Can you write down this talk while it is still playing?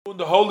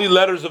The Holy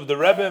Letters of the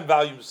Rebbe in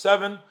Volume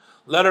 7,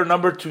 letter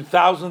number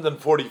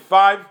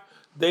 2045,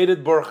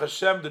 dated Baruch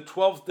Hashem, the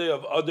 12th day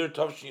of Adar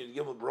Tavshin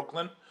Gimel,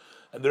 Brooklyn.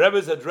 And the Rebbe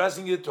is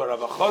addressing it to Rav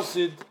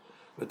Chosid,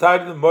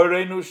 retitled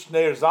Moirenu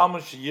Shnei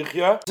Zalman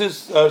Sheyichya.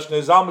 This is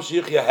Shnei Zalman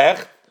Sheyichya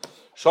Hecht,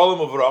 Shalom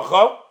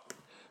Uvracha.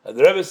 And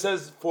the Rebbe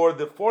says, for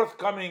the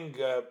forthcoming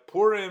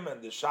Purim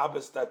and the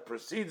Shabbos that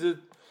precedes it,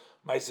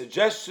 my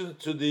suggestion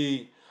to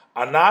the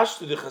Anash,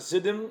 to the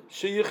Hasidim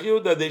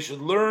Sheyichyu, that they should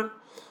learn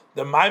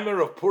the Mamer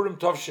of Purim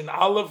Tavshin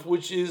Aleph,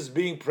 which is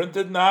being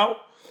printed now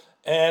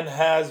and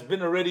has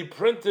been already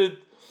printed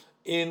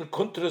in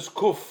Kuntras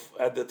Kuf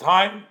at the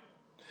time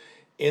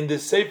in the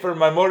Sefer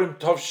Mamer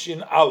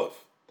Tavshin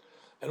Aleph,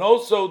 and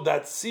also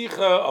that Sicha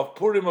of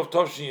Purim of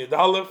Tavshin Yud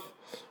Aleph,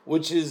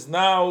 which is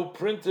now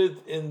printed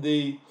in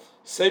the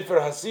Sefer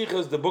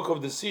HaSichas, the book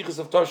of the Sichas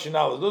of Tavshin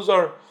Aleph. Those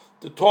are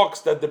the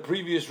talks that the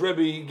previous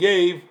Rebbe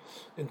gave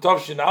in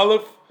Tavshin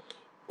Aleph,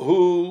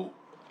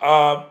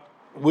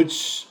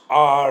 which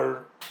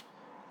are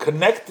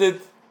connected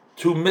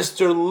to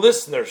Mr.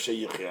 Listener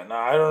Sheyichya.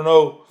 Now, I don't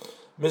know,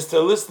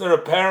 Mr. Listener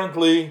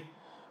apparently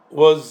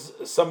was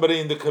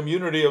somebody in the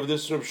community of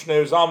this Reb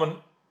Shnei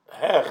Zalman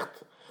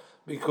Hecht,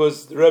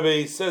 because the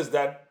Rebbe says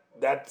that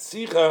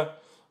Sicha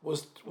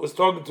was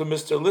talking to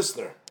Mr.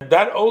 Listener.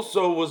 That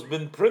also was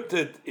been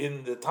printed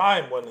in the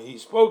time when he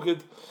spoke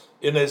it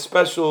in a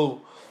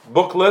special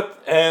booklet,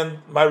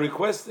 and my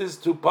request is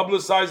to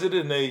publicize it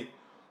in a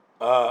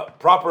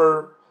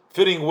proper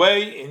fitting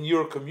way in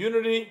your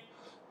community,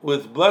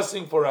 with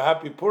blessing for a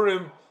happy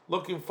Purim,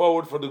 looking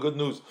forward for the good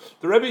news.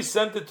 The Rebbe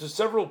sent it to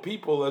several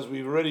people, as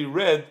we've already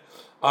read.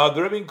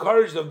 The Rebbe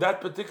encouraged them that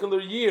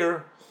particular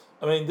year.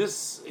 I mean,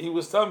 he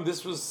was telling,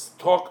 this was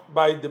talked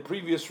by the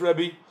previous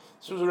Rebbe.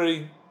 This was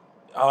already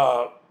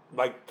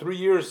like 3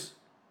 years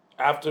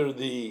after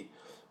the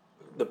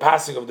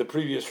passing of the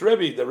previous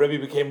Rebbe. The Rebbe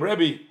became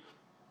Rebbe,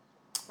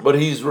 but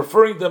he's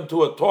referring them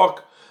to a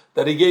talk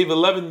that he gave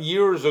 11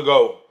 years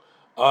ago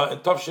in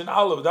Tavshin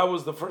Aleph. That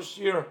was the first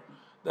year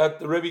that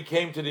the Rebbe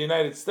came to the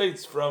United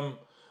States from.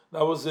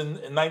 That was in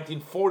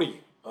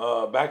 1940,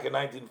 back in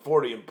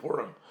 1940 in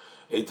Purim.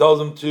 He tells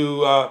them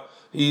to,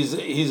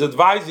 he's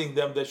advising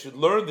them they should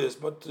learn this,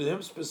 but to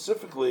him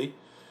specifically,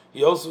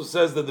 he also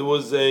says that there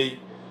was a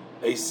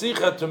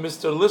sicha to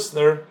Mr.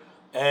 Listener,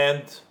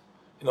 and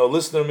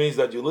listener means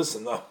that you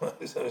listen. No?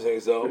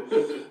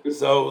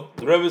 So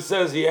the Rebbe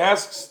says he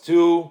asks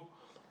to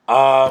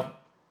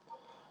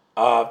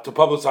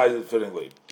publicize it fittingly.